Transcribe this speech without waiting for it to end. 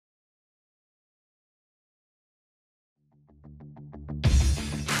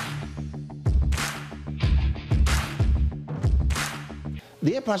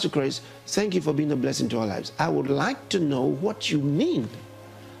Dear Pastor Chris, thank you for being a blessing to our lives. I would like to know what you mean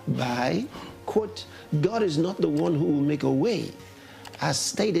by, quote, God is not the one who will make a way, as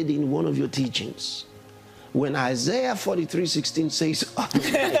stated in one of your teachings. When Isaiah 43:16 says,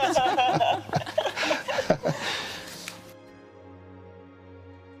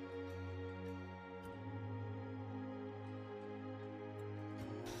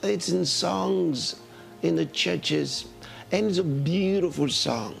 it's in songs in the churches, and it's a beautiful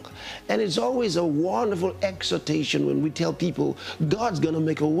song. And it's always a wonderful exhortation when we tell people, God's going to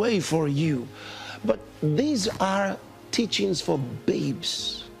make a way for you. But these are teachings for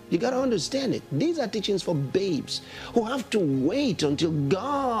babes. You got to understand it. These are teachings for babes who have to wait until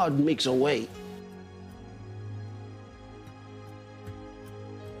God makes a way.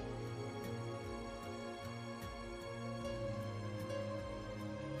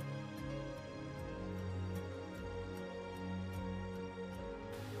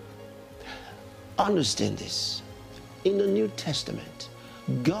 Understand this. In the New Testament,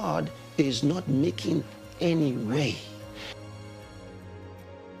 God is not making any way.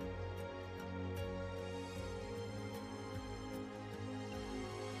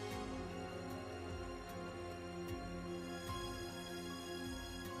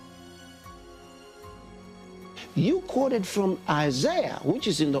 You quoted from Isaiah, which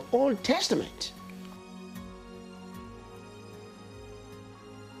is in the Old Testament.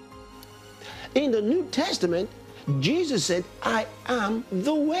 In the New Testament, Jesus said, I am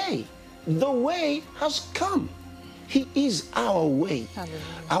the way. The way has come. He is our way. Hallelujah.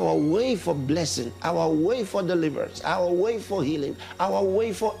 Our way for blessing, our way for deliverance, our way for healing, our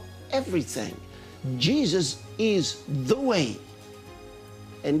way for everything. Jesus is the way.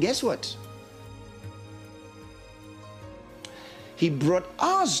 And guess what? He brought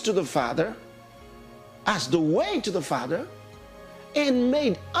us to the Father as the way to the Father and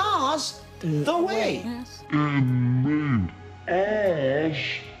made us the way. Yes. And made us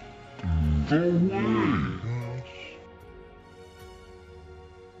the way.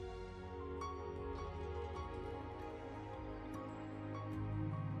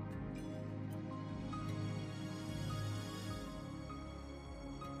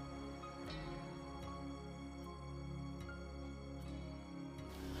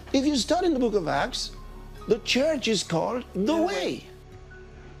 If you study in the book of Acts, the church is called the way.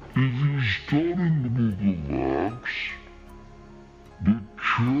 If you study in the book of Acts, the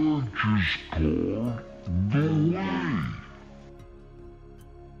church is called the way.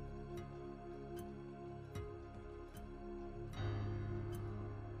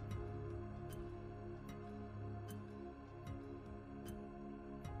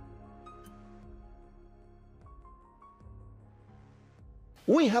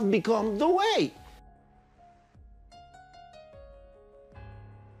 We have become the way.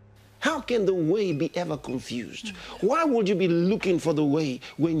 How can the way be ever confused? Why would you be looking for the way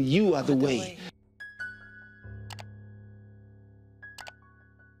when you are the way?